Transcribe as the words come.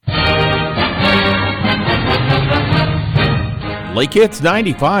Lake Hits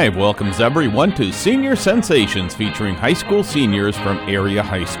 95 welcomes everyone to Senior Sensations featuring high school seniors from area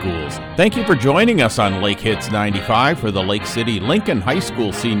high schools. Thank you for joining us on Lake Hits 95 for the Lake City Lincoln High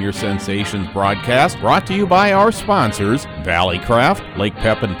School Senior Sensations broadcast, brought to you by our sponsors, Valleycraft, Lake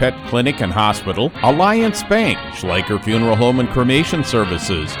Pepin Pet Clinic and Hospital, Alliance Bank, Schleicher Funeral Home and Cremation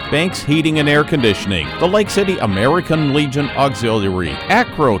Services, Banks Heating and Air Conditioning, the Lake City American Legion Auxiliary,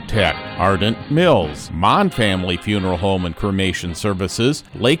 Acrotech, Ardent Mills, Mon Family Funeral Home and Cremation Services,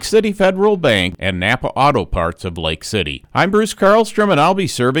 Lake City Federal Bank, and Napa Auto Parts of Lake City. I'm Bruce Karlstrom, and I'll be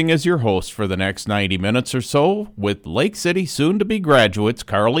serving as your host for the next 90 minutes or so with Lake City soon-to-be graduates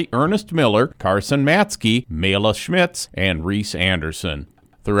Carly Ernest Miller, Carson Matzke, Mela Schmitz, and Reese Anderson.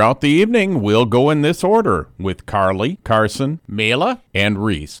 Throughout the evening, we'll go in this order with Carly, Carson, Mela, and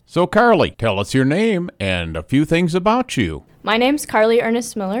Reese. So Carly, tell us your name and a few things about you. My name's Carly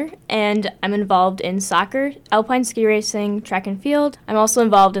Ernest Miller, and I'm involved in soccer, alpine ski racing, track and field. I'm also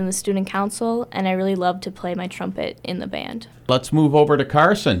involved in the student council, and I really love to play my trumpet in the band. Let's move over to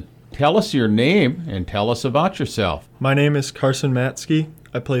Carson. Tell us your name and tell us about yourself. My name is Carson Matzke.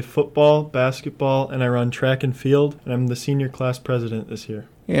 I play football, basketball, and I run track and field, and I'm the senior class president this year.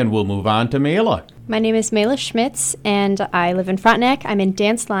 And we'll move on to Mela. My name is Mela Schmitz, and I live in Frontenac. I'm in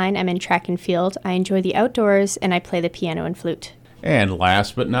dance line, I'm in track and field. I enjoy the outdoors, and I play the piano and flute. And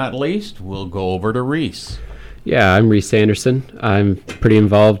last but not least, we'll go over to Reese. Yeah, I'm Reese Anderson. I'm pretty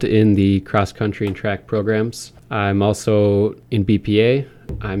involved in the cross-country and track programs. I'm also in BPA.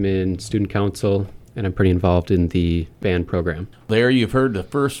 I'm in student council, and I'm pretty involved in the band program. There you've heard the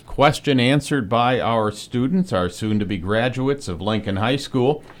first question answered by our students, our soon-to-be graduates of Lincoln High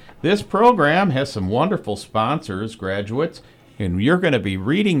School. This program has some wonderful sponsors, graduates, and you're going to be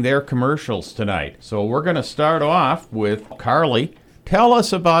reading their commercials tonight. So we're going to start off with Carly. Tell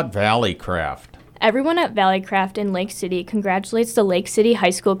us about Valleycraft. Everyone at Valleycraft in Lake City congratulates the Lake City High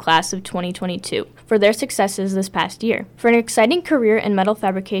School class of 2022 for their successes this past year. For an exciting career in metal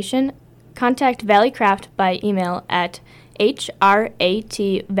fabrication, contact Valleycraft by email at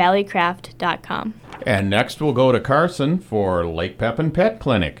hratvalleycraft.com. And next we'll go to Carson for Lake Pepin Pet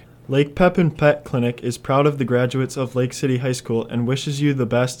Clinic. Lake Pepin Pet Clinic is proud of the graduates of Lake City High School and wishes you the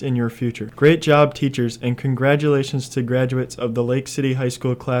best in your future. Great job, teachers, and congratulations to graduates of the Lake City High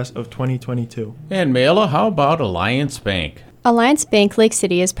School class of 2022. And Mela, how about Alliance Bank? Alliance Bank Lake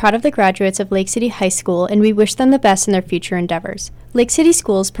City is proud of the graduates of Lake City High School, and we wish them the best in their future endeavors. Lake City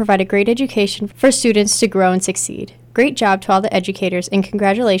schools provide a great education for students to grow and succeed. Great job to all the educators, and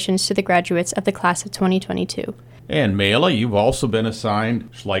congratulations to the graduates of the class of 2022. And Mela, you've also been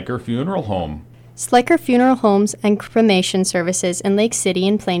assigned Schleicher Funeral Home. Schleicher Funeral Homes and Cremation Services in Lake City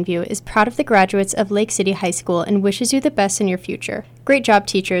and Plainview is proud of the graduates of Lake City High School and wishes you the best in your future. Great job,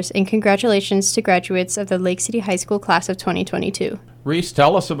 teachers, and congratulations to graduates of the Lake City High School class of 2022. Reese,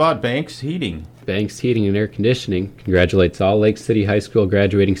 tell us about Banks Heating. Banks Heating and Air Conditioning congratulates all Lake City High School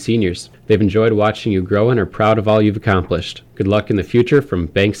graduating seniors. They've enjoyed watching you grow and are proud of all you've accomplished. Good luck in the future from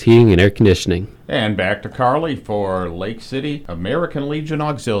Banks Heating and Air Conditioning. And back to Carly for Lake City American Legion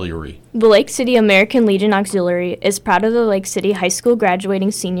Auxiliary. The Lake City American Legion Auxiliary is proud of the Lake City High School graduating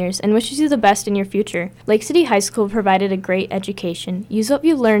seniors and wishes you the best in your future. Lake City High School provided a great education. Use what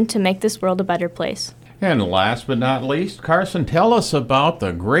you learned to make this world a better place. And last but not least, Carson, tell us about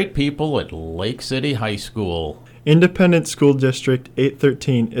the great people at Lake City High School. Independent School District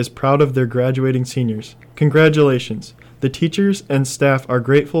 813 is proud of their graduating seniors. Congratulations. The teachers and staff are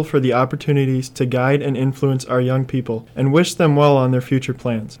grateful for the opportunities to guide and influence our young people and wish them well on their future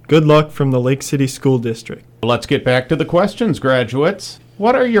plans. Good luck from the Lake City School District. Let's get back to the questions, graduates.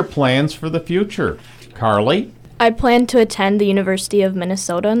 What are your plans for the future? Carly? I plan to attend the University of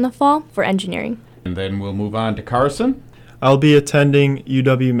Minnesota in the fall for engineering. And then we'll move on to Carson. I'll be attending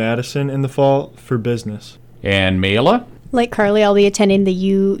UW-Madison in the fall for business. And Mela? Like Carly, I'll be attending the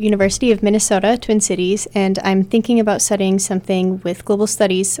University of Minnesota, Twin Cities, and I'm thinking about studying something with global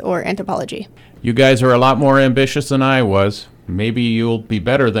studies or anthropology. You guys are a lot more ambitious than I was. Maybe you'll be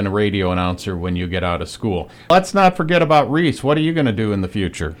better than a radio announcer when you get out of school. Let's not forget about Reese. What are you going to do in the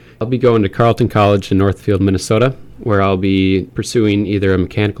future? I'll be going to Carleton College in Northfield, Minnesota, where I'll be pursuing either a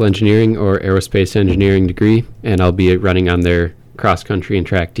mechanical engineering or aerospace engineering degree, and I'll be running on their cross-country and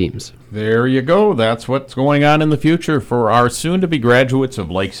track teams. There you go. That's what's going on in the future for our soon-to-be graduates of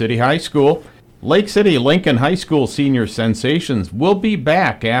Lake City High School. Lake City Lincoln High School Senior Sensations will be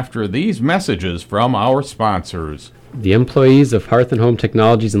back after these messages from our sponsors. The employees of Hearth and Home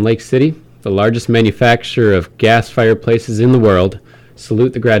Technologies in Lake City, the largest manufacturer of gas fireplaces in the world,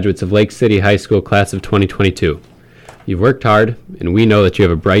 salute the graduates of Lake City High School class of 2022. You've worked hard, and we know that you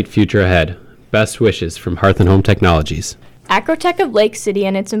have a bright future ahead. Best wishes from Hearth and Home Technologies. Acrotech of Lake City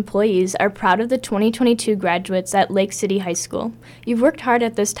and its employees are proud of the 2022 graduates at Lake City High School. You've worked hard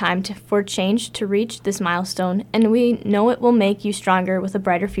at this time for change to reach this milestone, and we know it will make you stronger with a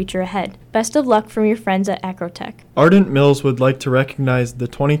brighter future ahead. Best of luck from your friends at Acrotech. Ardent Mills would like to recognize the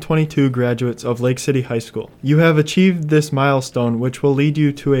 2022 graduates of Lake City High School. You have achieved this milestone, which will lead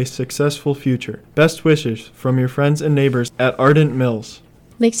you to a successful future. Best wishes from your friends and neighbors at Ardent Mills.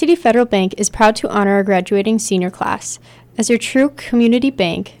 Lake City Federal Bank is proud to honor our graduating senior class. As your true community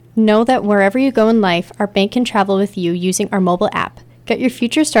bank, know that wherever you go in life, our bank can travel with you using our mobile app. Get your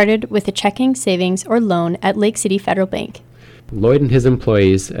future started with a checking, savings, or loan at Lake City Federal Bank. Lloyd and his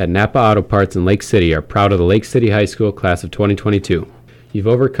employees at Napa Auto Parts in Lake City are proud of the Lake City High School class of 2022. You've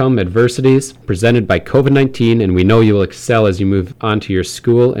overcome adversities presented by COVID-19, and we know you will excel as you move on to your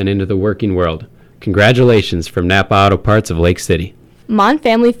school and into the working world. Congratulations from Napa Auto Parts of Lake City. Mon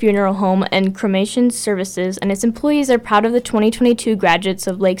Family Funeral Home and Cremation Services and its employees are proud of the 2022 graduates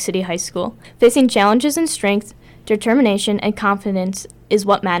of Lake City High School. Facing challenges in strength, determination, and confidence is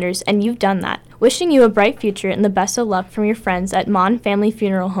what matters, and you've done that. Wishing you a bright future and the best of luck from your friends at Mon Family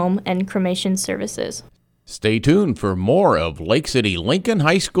Funeral Home and Cremation Services. Stay tuned for more of Lake City Lincoln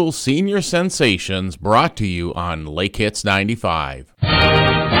High School Senior Sensations brought to you on Lake Hits 95.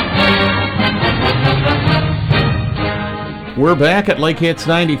 We're back at Lake Hits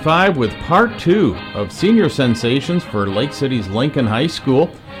 95 with part 2 of Senior Sensations for Lake City's Lincoln High School.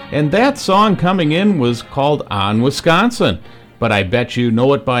 And that song coming in was called On Wisconsin. But I bet you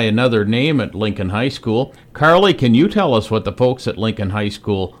know it by another name at Lincoln High School. Carly, can you tell us what the folks at Lincoln High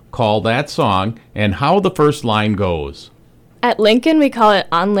School call that song and how the first line goes? At Lincoln, we call it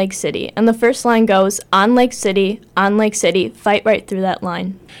On Lake City, and the first line goes, on Lake City, fight right through that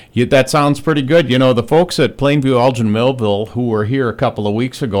line. Yeah, that sounds pretty good. You know, the folks at Plainview, Elgin, Millville, who were here a couple of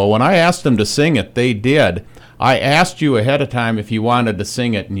weeks ago, when I asked them to sing it, they did. I asked you ahead of time if you wanted to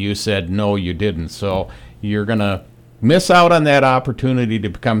sing it, and you said no, you didn't. So you're going to miss out on that opportunity to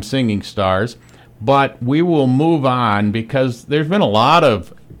become singing stars. But we will move on because there's been a lot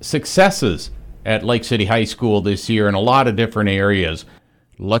of successes at Lake City High School this year in a lot of different areas.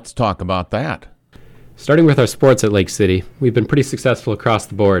 Let's talk about that. Starting with our sports at Lake City, we've been pretty successful across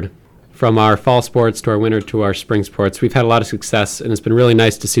the board. From our fall sports to our winter to our spring sports, we've had a lot of success, and it's been really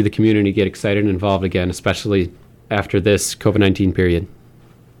nice to see the community get excited and involved again, especially after this COVID-19 period.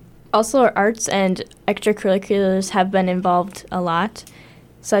 Also, our arts and extracurriculars have been involved a lot,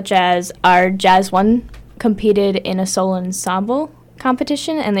 such as our Jazz 1 competed in a solo ensemble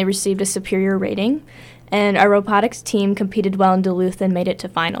competition, and they received a superior rating. And our robotics team competed well in Duluth and made it to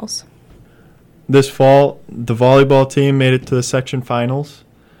finals. This fall, the volleyball team made it to the section finals.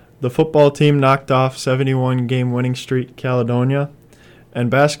 The football team knocked off 71-game winning streak Caledonia.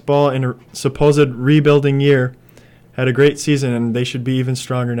 And basketball, in a supposed rebuilding year, had a great season, and they should be even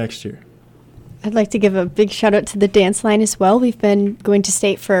stronger next year. I'd like to give a big shout out to the dance line as well. We've been going to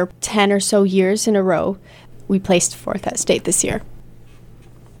state for 10 or so years in a row. We placed 4th at state this year.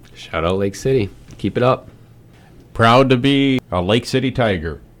 Shout out Lake City. Keep it up. Proud to be a Lake City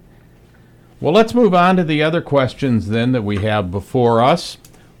Tiger. Well, let's move on to the other questions then that we have before us.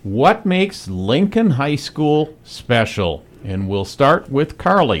 What makes Lincoln High School special? And we'll start with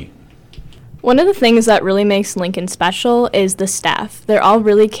Carly. One of the things that really makes Lincoln special is the staff. They're all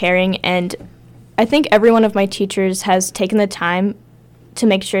really caring, and I think every one of my teachers has taken the time to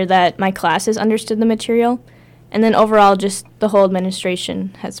make sure that my classes understood the material. And then overall, just the whole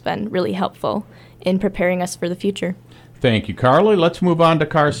administration has been really helpful in preparing us for the future. Thank you, Carly. Let's move on to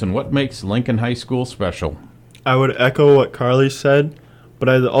Carson. What makes Lincoln High School special? I would echo what Carly said, but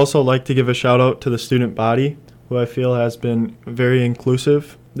I'd also like to give a shout out to the student body, who I feel has been very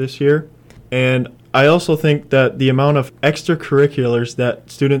inclusive this year. And I also think that the amount of extracurriculars that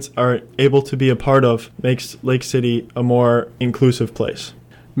students are able to be a part of makes Lake City a more inclusive place.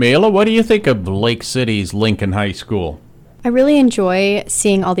 Mela, what do you think of Lake City's Lincoln High School? I really enjoy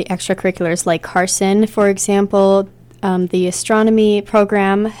seeing all the extracurriculars like Carson, for example. The astronomy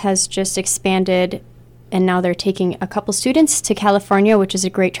program has just expanded, and now they're taking a couple students to California, which is a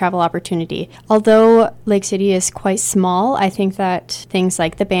great travel opportunity. Although Lake City is quite small, I think that things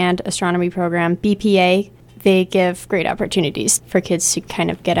like the band, astronomy program, BPA, they give great opportunities for kids to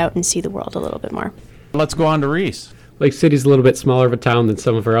kind of get out and see the world a little bit more. Let's go on to Reese. Lake City's a little bit smaller of a town than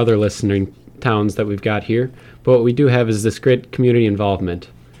some of our other listening towns that we've got here, but what we do have is this great community involvement.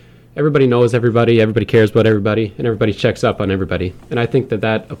 Everybody knows everybody cares about everybody, and everybody checks up on everybody. And I think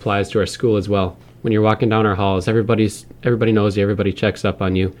that applies to our school as well. When you're walking down our halls, everybody knows you, everybody checks up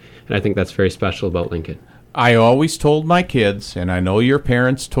on you, and I think that's very special about Lincoln. I always told my kids, and I know your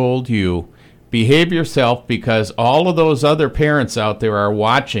parents told you, Behave yourself, because all of those other parents out there are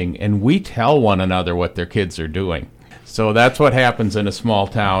watching, and we tell one another what their kids are doing. So that's what happens in a small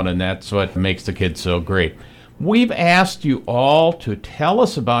town, and that's what makes the kids so great. We've asked you all to tell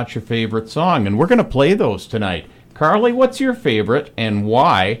us about your favorite song, and we're going to play those tonight. Carly, what's your favorite and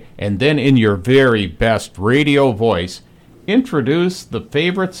why? And then in your very best radio voice, introduce the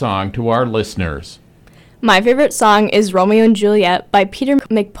favorite song to our listeners. My favorite song is Romeo and Juliet by Peter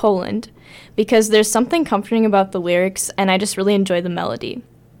McPoland, because there's something comforting about the lyrics, and I just really enjoy the melody.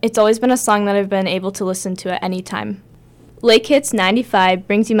 It's always been a song that I've been able to listen to at any time. Lake Hits 95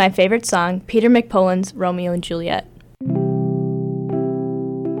 brings you my favorite song, Peter McPoland's Romeo and Juliet.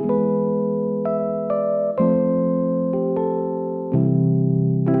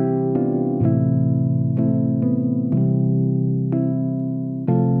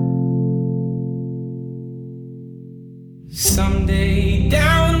 Someday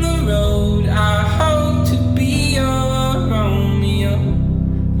down the road, I hope to be your Romeo.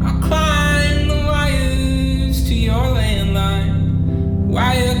 I'll climb the wires to your landline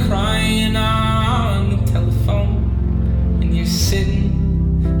while you're crying on the telephone, and you're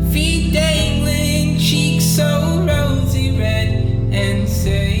sitting, feet dangling, cheeks so rosy red, and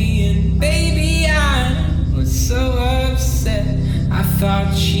saying, baby, I was so upset. I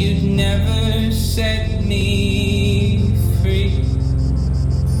thought you'd never set me free.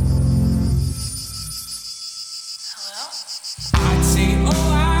 I'd say,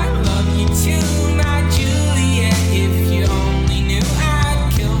 oh, I love you too, my Juliet. If you only knew,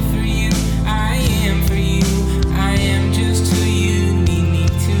 I'd kill for you. I am for you. I am just who you need me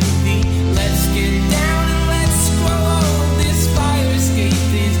to be. Let's get down and let's grow. This fire escape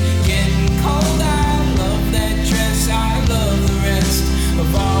is getting cold. I love that dress. I love the rest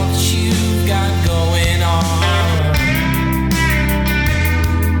of all that you've got going on.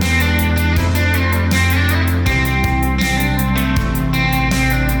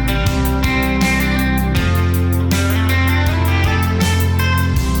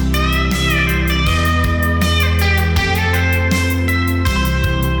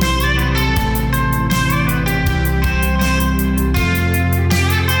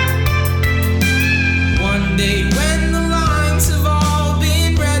 One day when the lines have all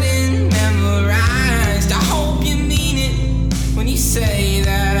been read and memorized, I hope you mean it when you say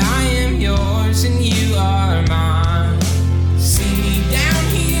that I am yours and you are mine. See me down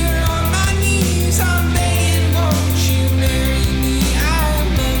here on my knees, I'm begging, won't you marry me? I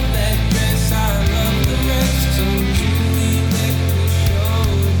love that dress, I love the rest, so Julie, let the show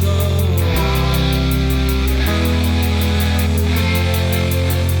go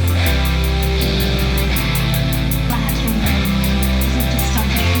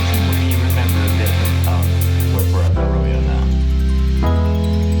Can you remember a bit of we're Romeo now?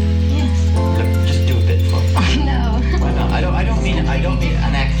 Yes. Look, just do a bit for me. Oh, no. Why not? I don't mean an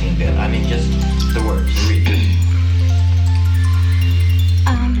acting bit. I mean just the words. Read it.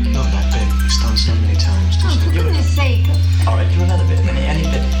 Not that bit. It's done so many times. Oh, for goodness sake. All right, do another bit. Any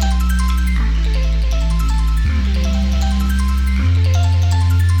bit.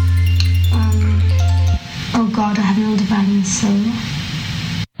 Oh God, I have an ill-dividing soul.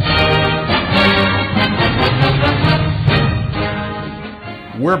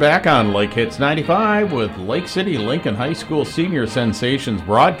 We're back on Lake Hits 95 with Lake City Lincoln High School Senior Sensations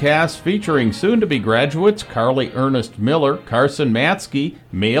broadcast featuring soon-to-be graduates Carly Ernest Miller, Carson Matsky,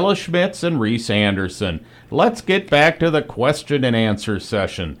 Mela Schmitz, and Reese Anderson. Let's get back to the question and answer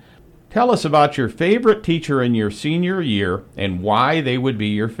session. Tell us about your favorite teacher in your senior year and why they would be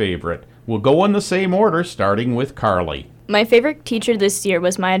your favorite. We'll go in the same order, starting with Carly. My favorite teacher this year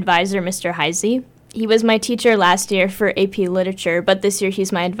was my advisor, Mr. Heisey. He was my teacher last year for AP Literature, but this year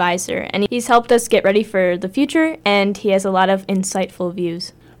he's my advisor, and he's helped us get ready for the future, and he has a lot of insightful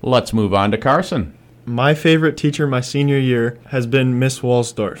views. Let's move on to Carson. My favorite teacher my senior year has been Miss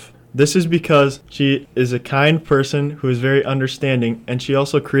Walsdorf. This is because she is a kind person who is very understanding, and she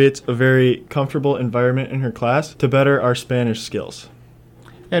also creates a very comfortable environment in her class to better our Spanish skills.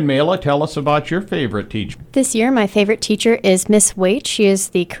 And Mela, tell us about your favorite teacher. This year, my favorite teacher is Miss Waite. She is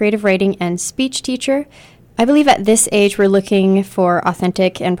the creative writing and speech teacher. I believe at this age we're looking for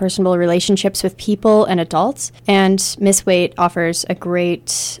authentic and personable relationships with people and adults, and Miss Waite offers a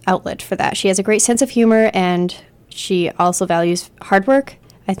great outlet for that. She has a great sense of humor, and she also values hard work.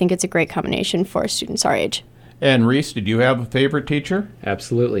 I think it's a great combination for students our age. And Reese, did you have a favorite teacher?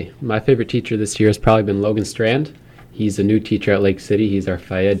 Absolutely. My favorite teacher this year has probably been Logan Strand. He's a new teacher at Lake City. He's our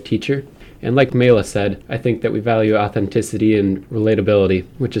Phi-Ed teacher. And like Mela said, I think that we value authenticity and relatability,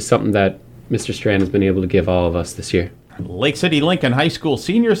 which is something that Mr. Strand has been able to give all of us this year. Lake City Lincoln High School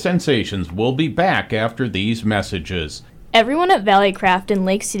Senior Sensations will be back after these messages. Everyone at Valleycraft in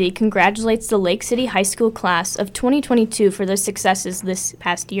Lake City congratulates the Lake City High School class of 2022 for their successes this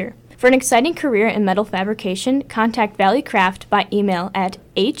past year. For an exciting career in metal fabrication, contact Valleycraft by email at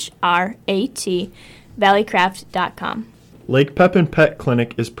hrat@valleycraft.com. Lake Pepin Pet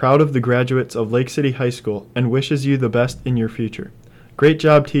Clinic is proud of the graduates of Lake City High School and wishes you the best in your future. Great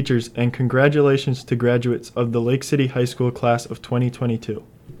job, teachers, and congratulations to graduates of the Lake City High School class of 2022.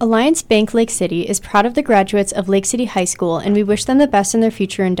 Alliance Bank Lake City is proud of the graduates of Lake City High School, and we wish them the best in their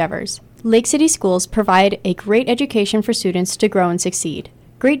future endeavors. Lake City schools provide a great education for students to grow and succeed.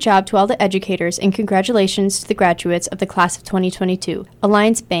 Great job to all the educators, and congratulations to the graduates of the class of 2022.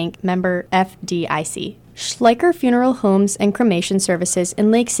 Alliance Bank, member FDIC. Schleicher Funeral Homes and Cremation Services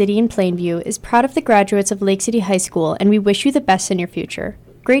in Lake City and Plainview is proud of the graduates of Lake City High School, and we wish you the best in your future.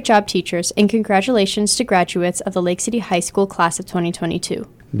 Great job, teachers, and congratulations to graduates of the Lake City High School class of 2022.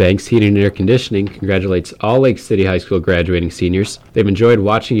 Banks Heating and Air Conditioning congratulates all Lake City High School graduating seniors. They've enjoyed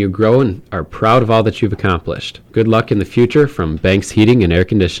watching you grow and are proud of all that you've accomplished. Good luck in the future from Banks Heating and Air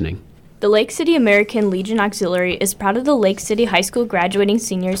Conditioning. The Lake City American Legion Auxiliary is proud of the Lake City High School graduating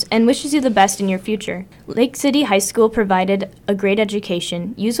seniors and wishes you the best in your future. Lake City High School provided a great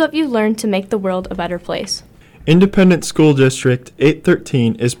education. Use what you learned to make the world a better place. Independent School District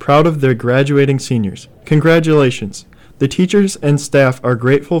 813 is proud of their graduating seniors. Congratulations. The teachers and staff are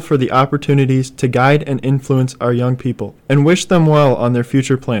grateful for the opportunities to guide and influence our young people and wish them well on their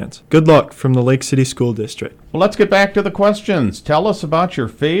future plans. Good luck from the Lake City School District. Well, let's get back to the questions. Tell us about your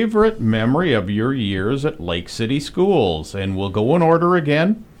favorite memory of your years at Lake City Schools. And we'll go in order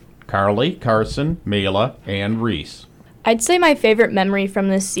again. Carly, Carson, Mela, and Reese. I'd say my favorite memory from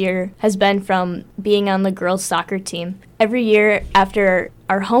this year has been from being on the girls' soccer team. Every year after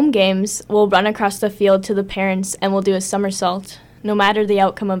our home games, we'll run across the field to the parents and we'll do a somersault, no matter the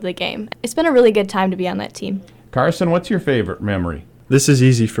outcome of the game. It's been a really good time to be on that team. Carson, what's your favorite memory? This is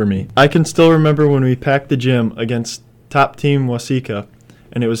easy for me. I can still remember when we packed the gym against top team Waseca,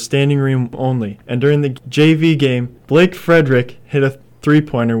 and it was standing room only. And during the JV game, Blake Frederick hit a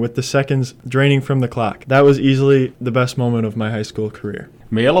three-pointer with the seconds draining from the clock. That was easily the best moment of my high school career.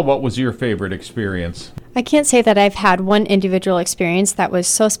 Mela, what was your favorite experience? I can't say that I've had one individual experience that was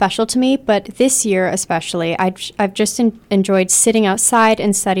so special to me, but this year especially, I've just enjoyed sitting outside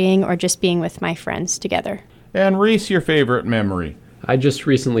and studying or just being with my friends together. And Reese, your favorite memory? I just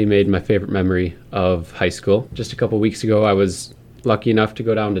recently made my favorite memory of high school. Just a couple weeks ago, I was lucky enough to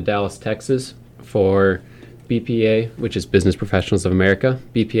go down to Dallas, Texas for BPA, which is Business Professionals of America,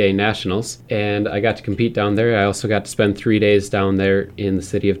 BPA Nationals, and I got to compete down there. I also got to spend 3 days down there in the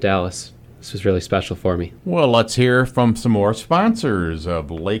city of Dallas. This was really special for me. Well, let's hear from some more sponsors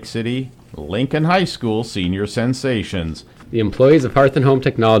of Lake City Lincoln High School Senior Sensations. The employees of Hearth and Home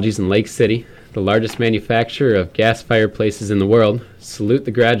Technologies in Lake City, the largest manufacturer of gas fireplaces in the world, salute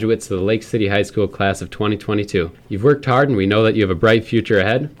the graduates of the Lake City High School class of 2022. You've worked hard and we know that you have a bright future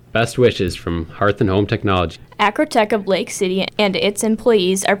ahead. Best wishes from Hearth and Home Technology. Acrotech of Lake City and its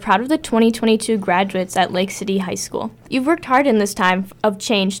employees are proud of the 2022 graduates at Lake City High School. You've worked hard in this time of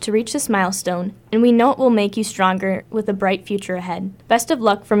change to reach this milestone, and we know it will make you stronger with a bright future ahead. Best of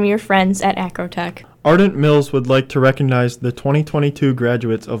luck from your friends at Acrotech. Ardent Mills would like to recognize the 2022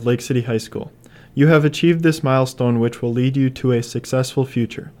 graduates of Lake City High School. You have achieved this milestone which will lead you to a successful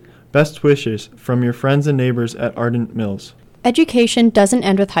future. Best wishes from your friends and neighbors at Ardent Mills. Education doesn't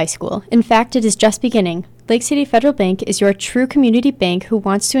end with high school. In fact, it is just beginning. Lake City Federal Bank is your true community bank who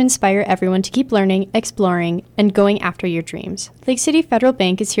wants to inspire everyone to keep learning, exploring, and going after your dreams. Lake City Federal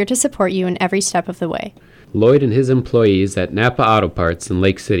Bank is here to support you in every step of the way. Lloyd and his employees at Napa Auto Parts in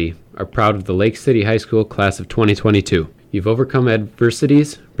Lake City are proud of the Lake City High School class of 2022. You've overcome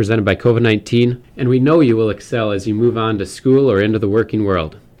adversities presented by COVID-19, and we know you will excel as you move on to school or into the working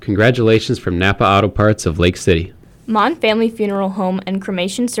world. Congratulations from Napa Auto Parts of Lake City. Mon Family Funeral Home and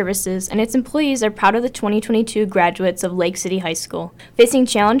Cremation Services and its employees are proud of the 2022 graduates of Lake City High School. Facing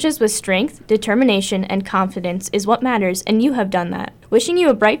challenges with strength, determination, and confidence is what matters, and you have done that. Wishing you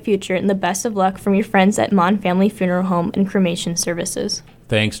a bright future and the best of luck from your friends at Mon Family Funeral Home and Cremation Services.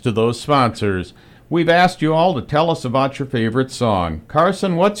 Thanks to those sponsors. We've asked you all to tell us about your favorite song.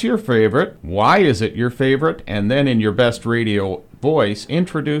 Carson, what's your favorite? Why is it your favorite? And then in your best radio voice,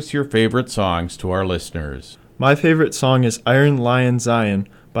 introduce your favorite songs to our listeners. My favorite song is Iron Lion Zion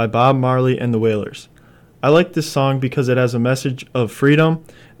by Bob Marley and the Wailers. I like this song because it has a message of freedom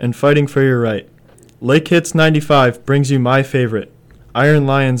and fighting for your right. Lake Hits 95 brings you my favorite, Iron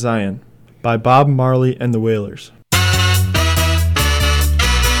Lion Zion by Bob Marley and the Wailers.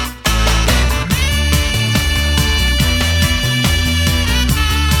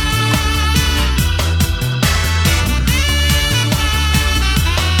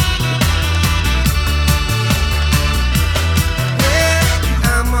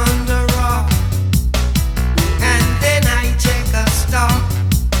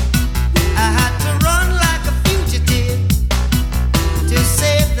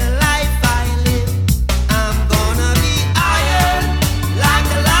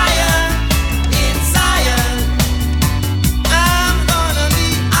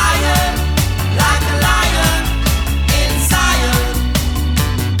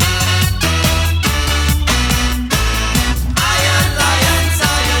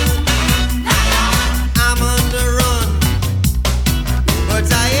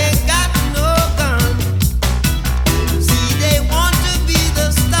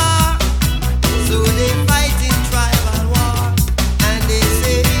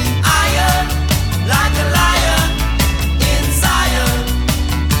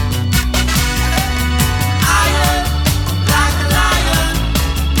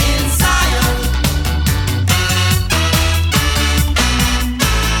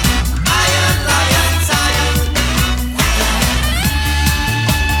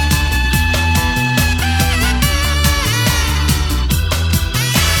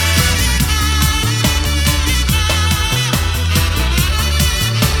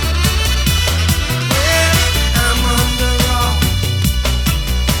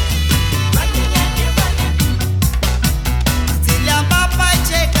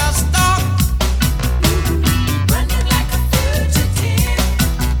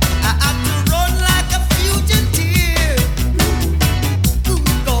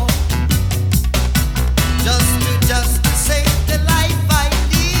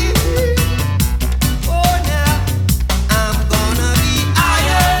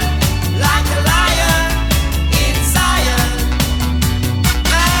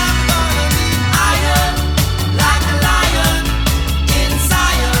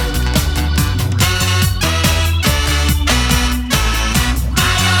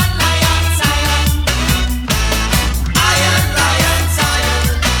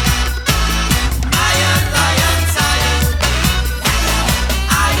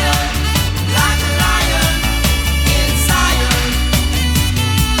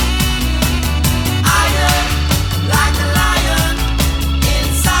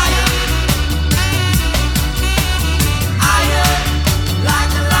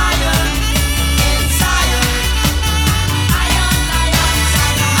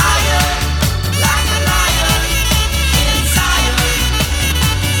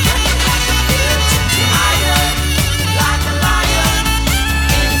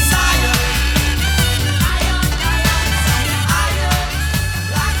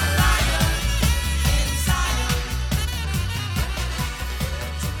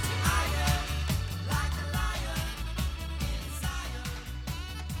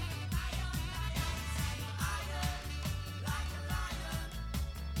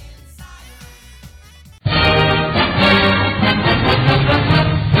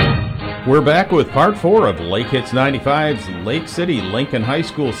 We're back with part 4 of Lake Hits 95's Lake City Lincoln High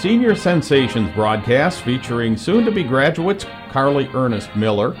School Senior Sensations broadcast featuring soon-to-be graduates Carly Ernest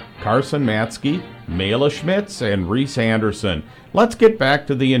Miller, Carson Matsky, Mela Schmitz, and Reese Anderson. Let's get back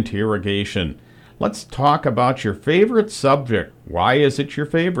to the interrogation. Let's talk about your favorite subject. Why is it your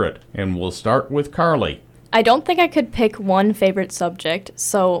favorite? And we'll start with Carly. I don't think I could pick one favorite subject,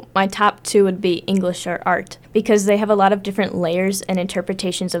 so my top 2 would be English or art, because they have a lot of different layers and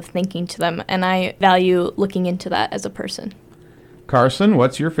interpretations of thinking to them, and I value looking into that as a person. Carson,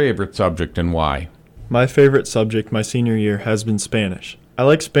 what's your favorite subject and why? My favorite subject my senior year has been Spanish. I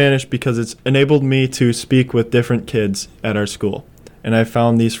like Spanish because it's enabled me to speak with different kids at our school, and I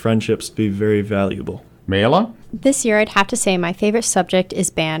found these friendships to be very valuable. Mela? This year, I'd have to say my favorite subject is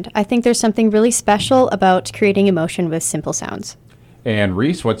band. I think there's something really special about creating emotion with simple sounds. And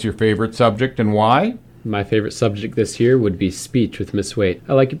Reese, what's your favorite subject and why? My favorite subject this year would be speech with Miss Waite.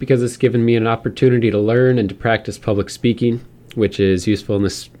 I like it because it's given me an opportunity to learn and to practice public speaking, which is useful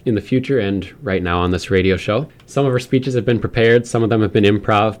in the future and right now on this radio show. Some of our speeches have been prepared, some of them have been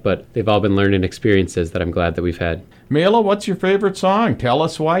improv, but they've all been learning experiences that I'm glad that we've had. Mela, what's your favorite song? Tell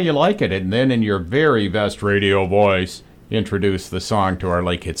us why you like it, and then in your very best radio voice, introduce the song to our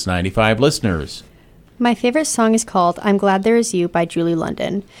Lake Hits 95 listeners. My favorite song is called I'm Glad There Is You by Julie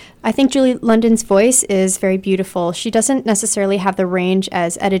London. I think Julie London's voice is very beautiful. She doesn't necessarily have the range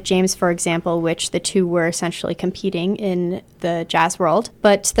as Etta James, for example, which the two were essentially competing in the jazz world,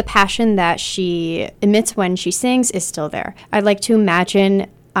 but the passion that she emits when she sings is still there. I like to imagine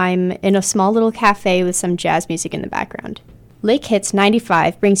I'm in a small little cafe with some jazz music in the background. Lake Hits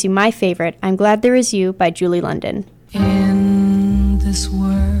 95 brings you my favorite, I'm Glad There Is You by Julie London. In this world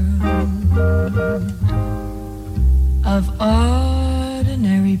of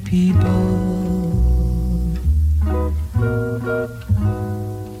ordinary people,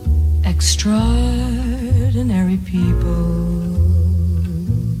 extraordinary people,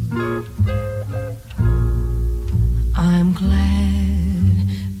 I'm glad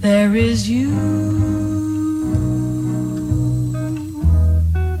there is you.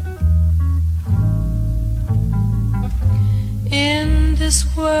 In this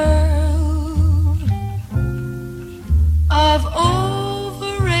world of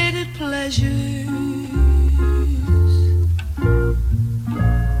overrated pleasures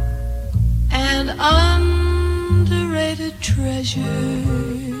and underrated treasures,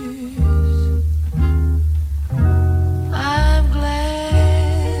 I'm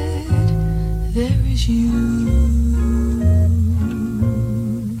glad there is you.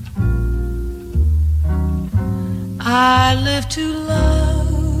 I live to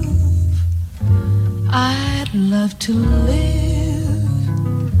love, I'd love to live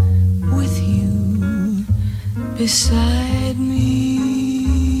with you beside me.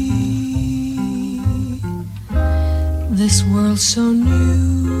 This world's so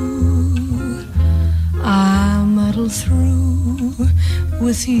new, I muddle through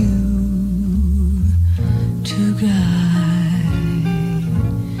with you to guide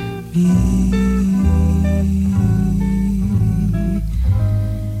me.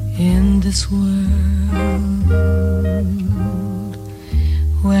 In this world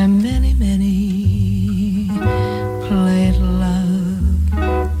where many, many played love,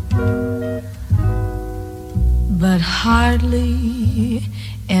 but hardly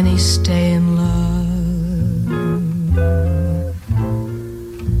any stay in love,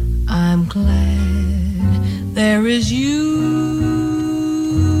 I'm glad there is you.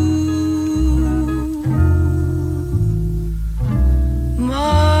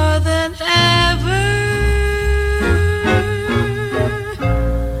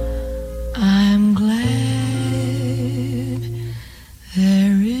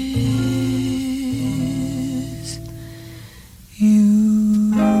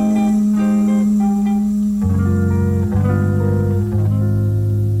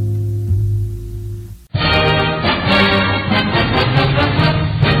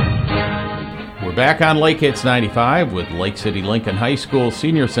 Back on Lake Hits 95 with Lake City Lincoln High School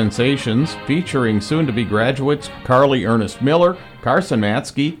Senior Sensations featuring soon-to-be graduates Carly Ernest Miller, Carson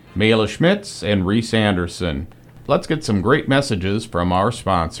Matsky, Mela Schmitz, and Reese Anderson. Let's get some great messages from our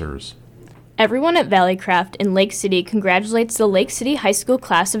sponsors. Everyone at Valleycraft in Lake City congratulates the Lake City High School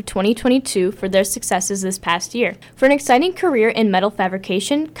class of 2022 for their successes this past year. For an exciting career in metal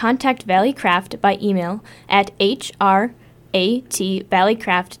fabrication, contact Valleycraft by email at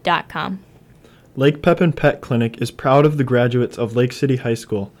hratValleycraft.com. Lake Pepin Pet Clinic is proud of the graduates of Lake City High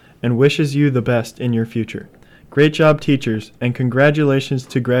School and wishes you the best in your future. Great job, teachers, and congratulations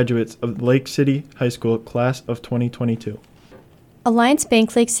to graduates of Lake City High School class of 2022. Alliance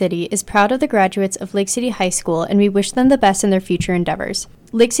Bank Lake City is proud of the graduates of Lake City High School, and we wish them the best in their future endeavors.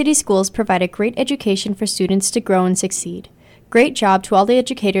 Lake City schools provide a great education for students to grow and succeed. Great job to all the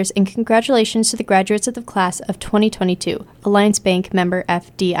educators, and congratulations to the graduates of the class of 2022. Alliance Bank member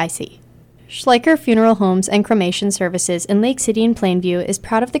FDIC. Schleicher Funeral Homes and Cremation Services in Lake City and Plainview is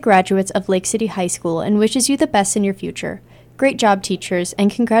proud of the graduates of Lake City High School and wishes you the best in your future. Great job, teachers, and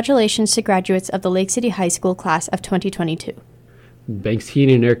congratulations to graduates of the Lake City High School class of 2022. Banks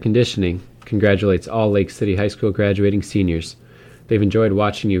Heating and Air Conditioning congratulates all Lake City High School graduating seniors. They've enjoyed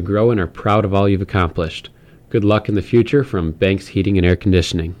watching you grow and are proud of all you've accomplished. Good luck in the future from Banks Heating and Air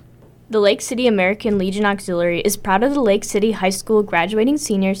Conditioning. The Lake City American Legion Auxiliary is proud of the Lake City High School graduating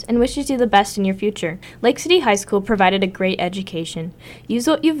seniors and wishes you the best in your future. Lake City High School provided a great education. Use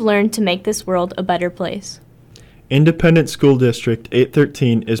what you've learned to make this world a better place. Independent School District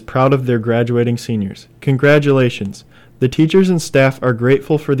 813 is proud of their graduating seniors. Congratulations! The teachers and staff are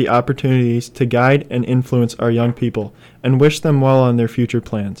grateful for the opportunities to guide and influence our young people and wish them well on their future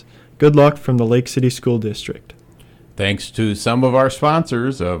plans. Good luck from the Lake City School District. Thanks to some of our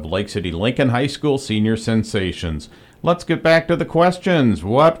sponsors of Lake City Lincoln High School Senior Sensations. Let's get back to the questions.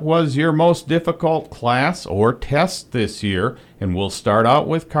 What was your most difficult class or test this year? And we'll start out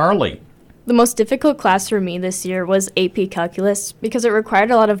with Carly. The most difficult class for me this year was AP Calculus because it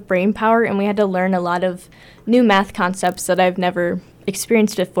required a lot of brain power and we had to learn a lot of new math concepts that I've never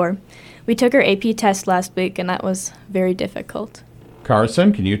experienced before. We took our AP test last week and that was very difficult.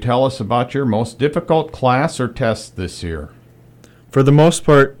 Carson, can you tell us about your most difficult class or test this year? For the most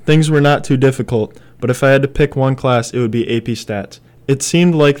part, things were not too difficult, but if I had to pick one class, it would be AP Stats. It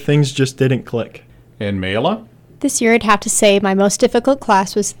seemed like things just didn't click. And Mela? This year I'd have to say my most difficult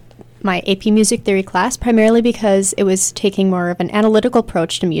class was my AP Music Theory class, primarily because it was taking more of an analytical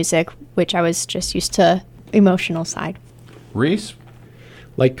approach to music, which I was just used to emotional side. Reese?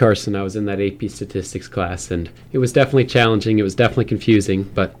 Like Carson, I was in that AP Statistics class, and it was definitely challenging. It was definitely confusing,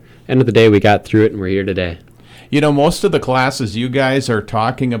 but end of the day, we got through it, and we're here today. You know, most of the classes you guys are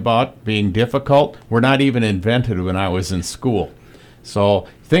talking about being difficult were not even invented when I was in school. So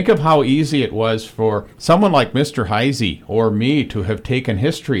think of how easy it was for someone like Mr. Heisey or me to have taken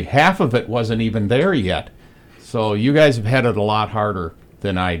history. Half of it wasn't even there yet. So you guys have had it a lot harder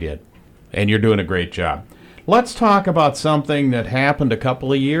than I did, and you're doing a great job. Let's talk about something that happened a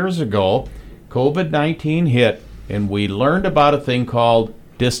couple of years ago. COVID-19 hit, and we learned about a thing called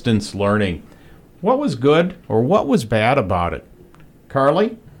distance learning. What was good or what was bad about it?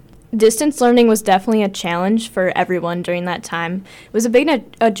 Carly? Distance learning was definitely a challenge for everyone during that time. It was a big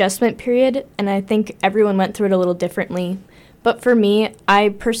adjustment period, and I think everyone went through it a little differently. But for me,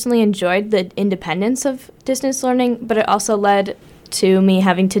 I personally enjoyed the independence of distance learning, but it also led to me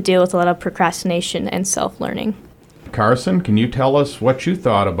having to deal with a lot of procrastination and self-learning. Carson, can you tell us what you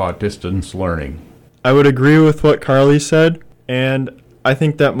thought about distance learning? I would agree with what Carly said, and I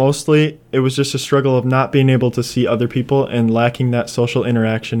think that mostly it was just a struggle of not being able to see other people and lacking that social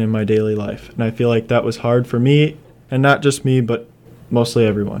interaction in my daily life. And I feel like that was hard for me, and not just me, but mostly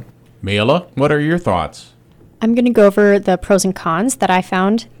everyone. Mela, what are your thoughts? I'm going to go over the pros and cons that I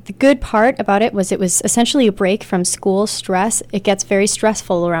found. The good part about it was essentially a break from school stress. It gets very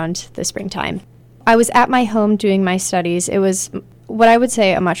stressful around the springtime. I was at my home doing my studies. It was what I would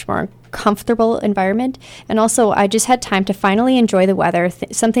say a much more comfortable environment, and also I just had time to finally enjoy the weather,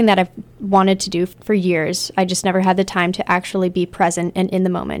 something that I've wanted to do for years. I just never had the time to actually be present and in the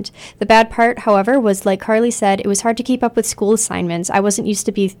moment. The bad part, however, was like Carly said, it was hard to keep up with school assignments. I wasn't used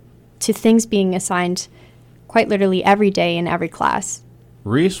to things being assigned quite literally every day in every class.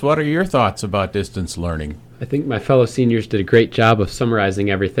 Reese, what are your thoughts about distance learning? I think my fellow seniors did a great job of summarizing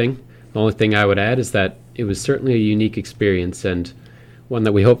everything. The only thing I would add is that it was certainly a unique experience and one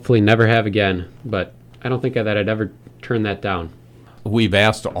that we hopefully never have again, but I don't think that I'd ever turn that down. We've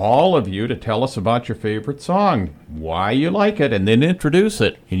asked all of you to tell us about your favorite song, why you like it, and then introduce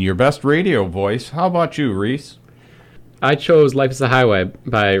it in your best radio voice. How about you, Reese? I chose Life is a Highway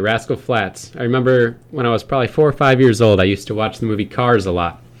by Rascal Flatts. I remember when I was probably 4 or 5 years old, I used to watch the movie Cars a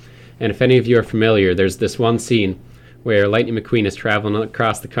lot. And if any of you are familiar, there's this one scene where Lightning McQueen is traveling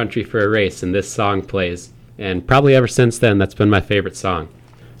across the country for a race and this song plays. And probably ever since then, that's been my favorite song.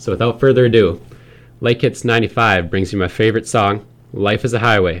 So without further ado, Lake Hits 95 brings you my favorite song, Life is a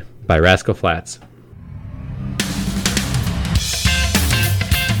Highway by Rascal Flatts.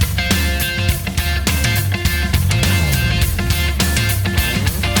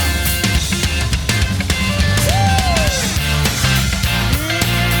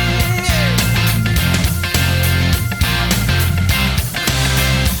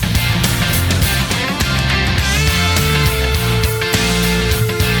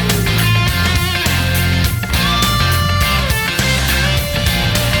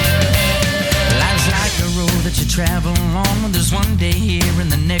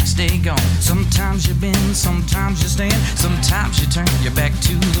 your back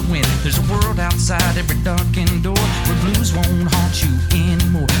to the wind. There's a world outside every darkened door where blues won't haunt you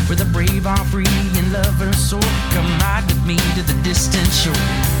anymore, where the brave are free and lovers soar. Come ride with me to the distant shore.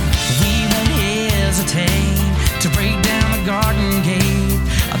 We won't hesitate to break down the garden gate.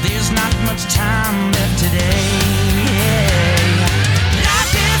 There's not much time left today.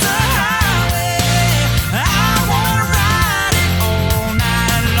 Life is a highway, I wanna ride it all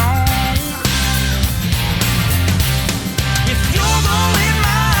night long. If you're going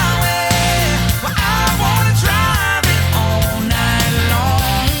my way, well, I wanna drive it all night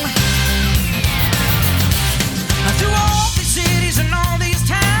long. Through all these cities and all these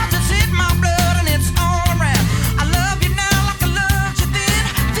towns, it's in my blood and it's all around. I love you now like I loved you then.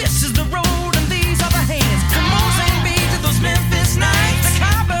 This is the road and these are the hands. From Mozambique to those Memphis nights, the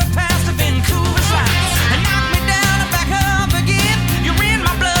Copper Pass to Vancouver's lights. And knock me down and back up again. You're in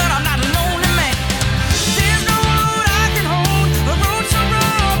my blood, I'm not a lonely man. There's no road I can hold, a road so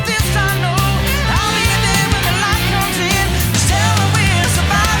rough, this I know. I'll be there when the light comes in. Just tell her we're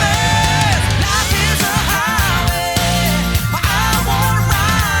survivors. Life is a highway, but I wanna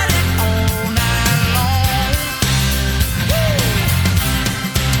ride it all night long.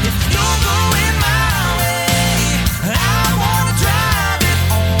 If you're going my way, I wanna drive it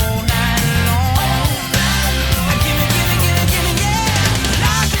all night long. Gimme, gimme, gimme, gimme, yeah.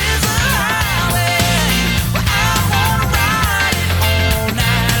 Life is a highway, but I wanna ride it all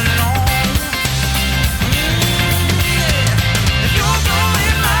night long. If you're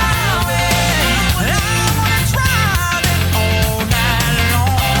going my way, I wanna drive it all night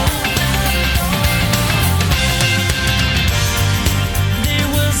long. There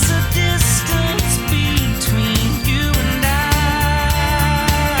was a distance between you and a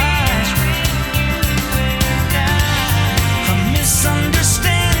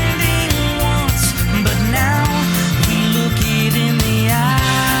misunderstanding once, but now we look it in the eye.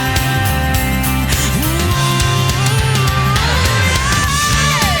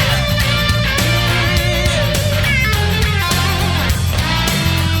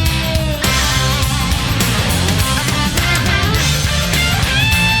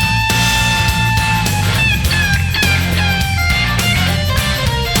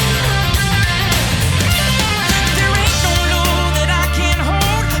 There ain't no load that I can't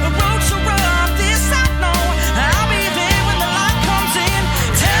hold, a road so rough, this I know. I'll be there when the light comes in.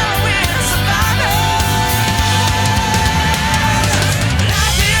 Tell her we're survivors.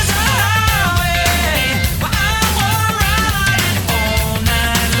 Life is a highway, but I wanna ride it all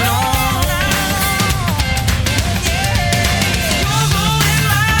night long. You're going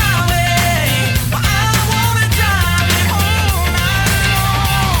my way, but I wanna drive it all night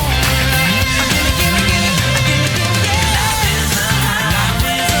long. Gimme, gimme, gimme, gimme, gimme, yeah. Life is a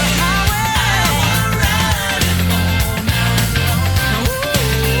highway, I wanna ride it all night long.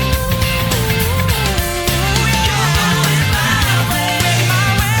 You're going my way,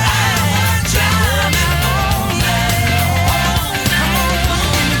 I wanna drive it all night long. Come on,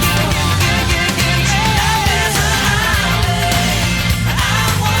 gimme, gimme, gimme, gimme, gimme, gimme, yeah. Life is a highway, I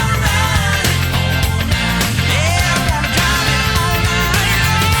wanna ride it all night. Yeah, I wanna drive it all night long,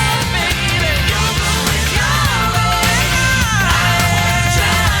 baby. You're going your way, I wanna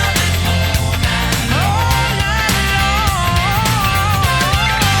drive it all night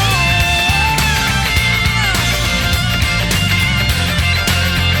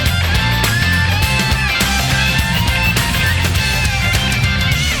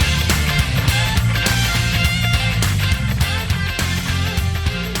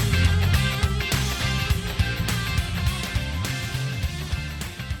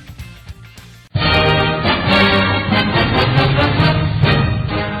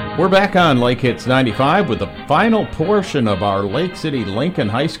We're back on Lake Hits 95 with the final portion of our Lake City Lincoln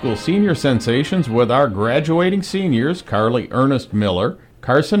High School Senior Sensations with our graduating seniors, Carly Ernest Miller,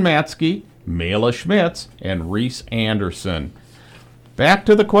 Carson Matsky, Mela Schmitz, and Reese Anderson. Back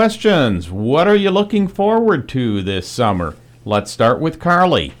to the questions. What are you looking forward to this summer? Let's start with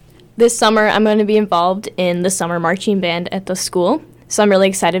Carly. This summer, I'm going to be involved in the summer marching band at the school, so I'm really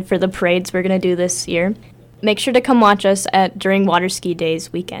excited for the parades we're going to do this year. Make sure to come watch us during Water Ski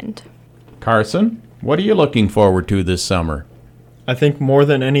Days weekend. Carson, what are you looking forward to this summer? I think more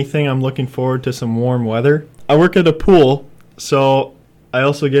than anything, I'm looking forward to some warm weather. I work at a pool, so I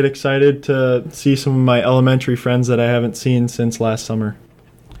also get excited to see some of my elementary friends that I haven't seen since last summer.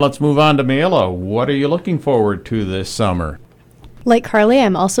 Let's move on to Mela. What are you looking forward to this summer? Like Carly,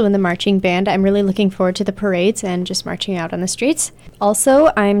 I'm also in the marching band. I'm really looking forward to the parades and just marching out on the streets.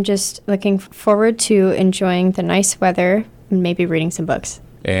 Also, I'm just looking forward to enjoying the nice weather and maybe reading some books.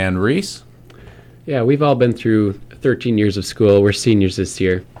 And Reese? Yeah, we've all been through 13 years of school. We're seniors this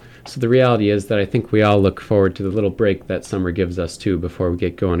year. So the reality is that I think we all look forward to the little break that summer gives us too before we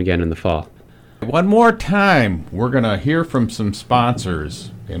get going again in the fall. One more time, we're going to hear from some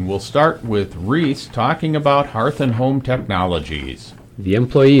sponsors, and we'll start with Reese talking about Hearth and Home Technologies. The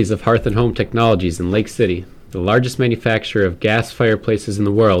employees of Hearth and Home Technologies in Lake City, the largest manufacturer of gas fireplaces in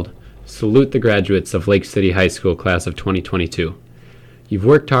the world, salute the graduates of Lake City High School class of 2022. You've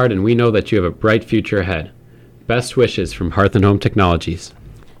worked hard and we know that you have a bright future ahead. Best wishes from Hearth and Home Technologies.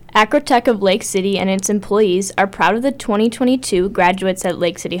 Acrotech of Lake City and its employees are proud of the 2022 graduates at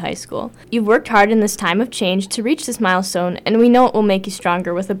Lake City High School. You've worked hard in this time of change to reach this milestone, and we know it will make you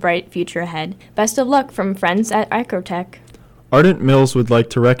stronger with a bright future ahead. Best of luck from friends at Acrotech. Ardent Mills would like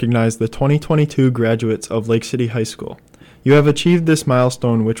to recognize the 2022 graduates of Lake City High School. You have achieved this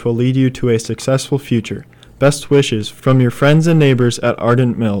milestone which will lead you to a successful future. Best wishes from your friends and neighbors at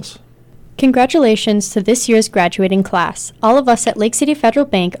Ardent Mills. Congratulations to this year's graduating class. All of us at Lake City Federal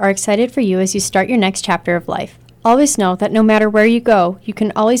Bank are excited for you as you start your next chapter of life. Always know that no matter where you go, you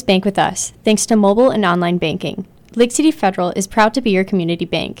can always bank with us, thanks to mobile and online banking. Lake City Federal is proud to be your community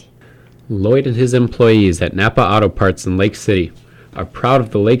bank. Lloyd and his employees at Napa Auto Parts in Lake City are proud of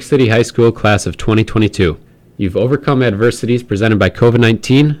the Lake City High School class of 2022. You've overcome adversities presented by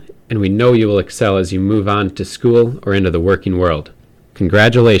COVID-19, and we know you will excel as you move on to school or into the working world.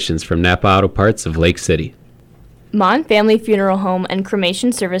 Congratulations from Napa Auto Parts of Lake City. Mon Family Funeral Home and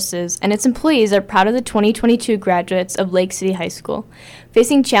Cremation Services and its employees are proud of the 2022 graduates of Lake City High School.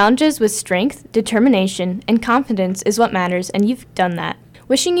 Facing challenges with strength, determination, and confidence is what matters, and you've done that.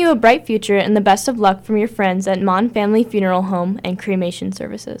 Wishing you a bright future and the best of luck from your friends at Mon Family Funeral Home and Cremation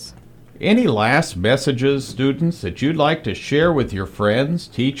Services. Any last messages, students, that you'd like to share with your friends,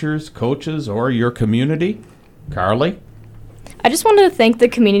 teachers, coaches, or your community? Carly? I just wanted to thank the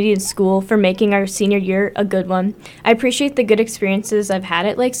community and school for making our senior year a good one. I appreciate the good experiences I've had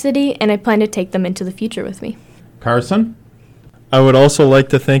at Lake City, and I plan to take them into the future with me. Carson? I would also like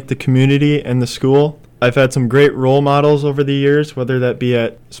to thank the community and the school. I've had some great role models over the years, whether that be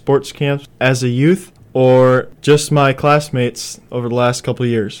at sports camps as a youth or just my classmates over the last couple of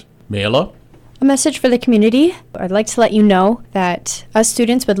years. Mela? A message for the community. I'd like to let you know that us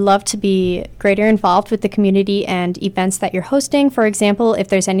students would love to be greater involved with the community and events that you're hosting. For example, if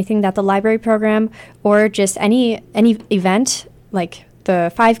there's anything that the library program or just any event like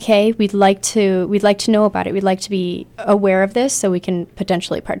the 5K, we'd like to know about it. We'd like to be aware of this so we can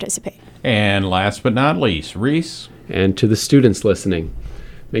potentially participate. And last but not least, Reese? And to the students listening,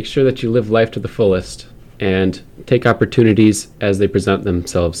 make sure that you live life to the fullest and take opportunities as they present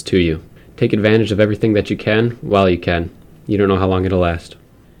themselves to you. Take advantage of everything that you can while you can. You don't know how long it'll last.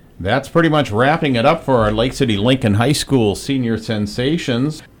 That's pretty much wrapping it up for our Lake City Lincoln High School Senior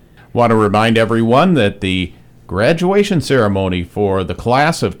Sensations. Want to remind everyone that the graduation ceremony for the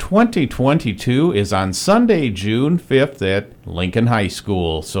class of 2022 is on Sunday, June 5th at Lincoln High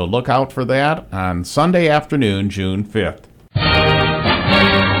School. So look out for that on Sunday afternoon, June 5th.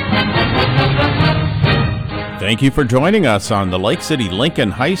 Thank you for joining us on the Lake City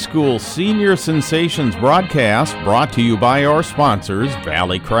Lincoln High School Senior Sensations broadcast, brought to you by our sponsors,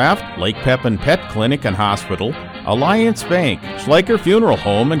 Valley Craft, Lake Pepin Pet Clinic and Hospital, Alliance Bank, Schleicher Funeral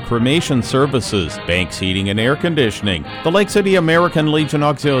Home and Cremation Services, Banks Heating and Air Conditioning, the Lake City American Legion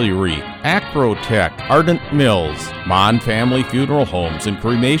Auxiliary, Acrotech, Ardent Mills, Mon Family Funeral Homes and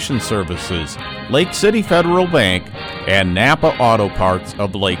Cremation Services, Lake City Federal Bank, and Napa Auto Parts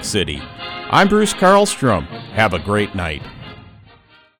of Lake City. I'm Bruce Karlstrom. Have a great night.